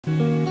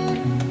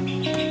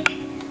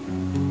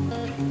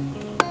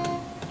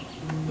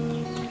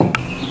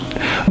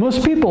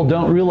Most people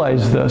don't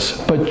realize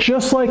this, but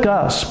just like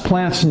us,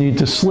 plants need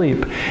to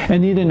sleep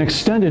and need an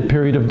extended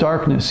period of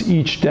darkness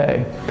each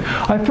day.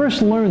 I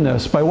first learned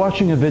this by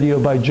watching a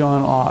video by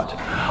John Ott.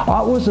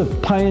 Ott was a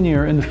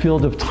pioneer in the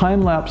field of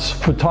time-lapse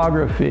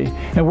photography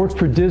and worked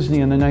for Disney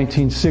in the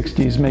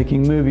 1960s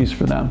making movies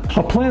for them.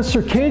 A plant's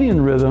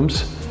circadian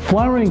rhythms,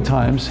 flowering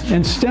times,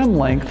 and stem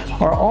length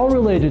are all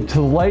related to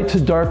the light to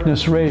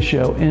darkness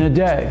ratio in a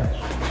day.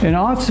 In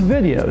Ott's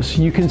videos,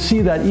 you can see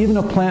that even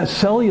a plant's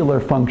cellular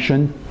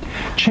function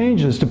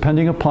changes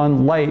depending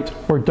upon light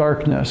or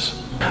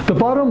darkness. The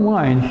bottom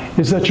line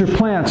is that your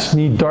plants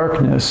need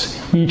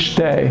darkness each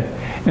day,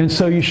 and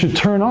so you should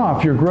turn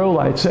off your grow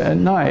lights at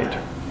night.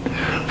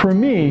 For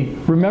me,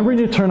 remembering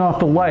to turn off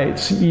the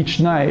lights each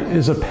night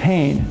is a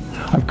pain.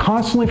 I'm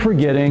constantly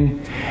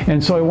forgetting,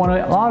 and so I want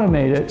to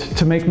automate it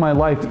to make my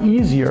life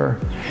easier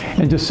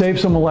and to save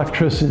some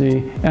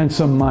electricity and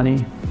some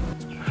money.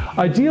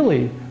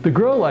 Ideally, the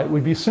grow light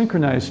would be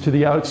synchronized to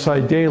the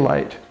outside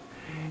daylight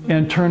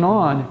and turn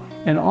on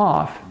and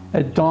off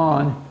at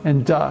dawn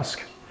and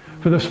dusk.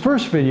 For this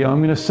first video, I'm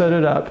going to set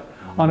it up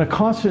on a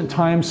constant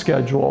time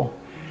schedule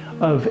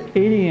of 8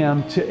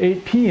 a.m. to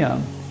 8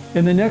 p.m.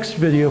 In the next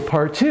video,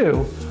 part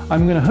 2,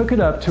 I'm going to hook it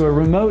up to a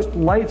remote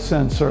light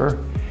sensor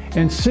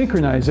and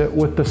synchronize it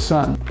with the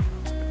sun.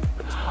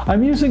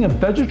 I'm using a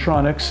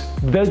Vegetronix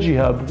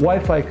VegeHub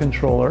WiFi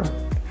controller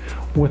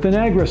with an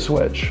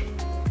AgriSwitch.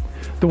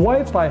 The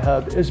Wi-Fi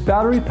hub is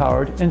battery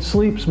powered and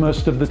sleeps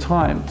most of the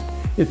time.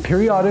 It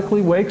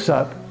periodically wakes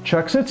up,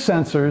 checks its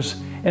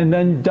sensors, and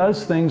then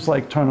does things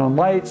like turn on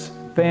lights,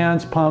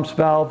 fans, pumps,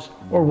 valves,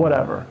 or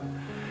whatever.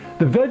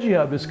 The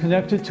VegeHub is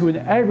connected to an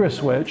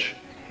AgriSwitch.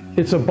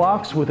 It's a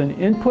box with an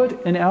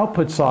input and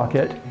output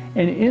socket,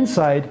 and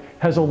inside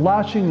has a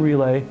latching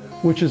relay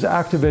which is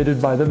activated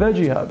by the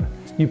VegeHub.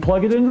 You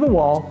plug it into the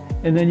wall,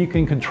 and then you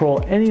can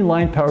control any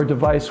line-powered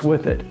device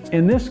with it,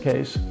 in this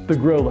case, the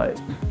grow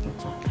light.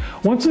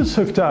 Once it's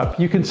hooked up,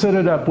 you can set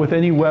it up with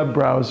any web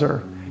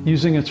browser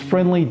using its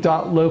friendly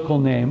 .local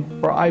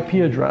name or IP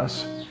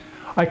address.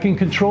 I can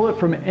control it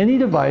from any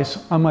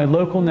device on my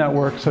local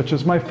network, such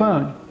as my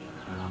phone.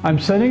 I'm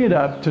setting it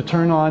up to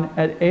turn on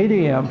at 8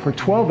 a.m. for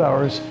 12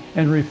 hours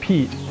and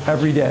repeat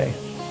every day.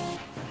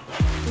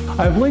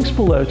 I have links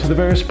below to the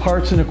various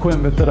parts and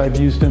equipment that I've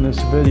used in this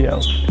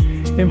video.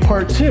 In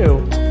part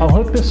 2, I'll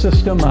hook the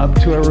system up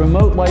to a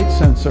remote light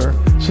sensor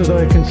so that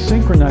I can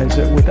synchronize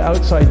it with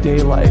outside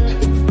daylight.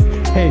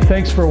 Hey,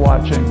 thanks for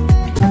watching.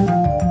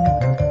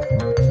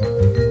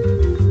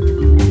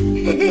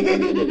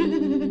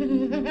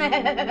 Ha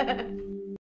ha ha ha!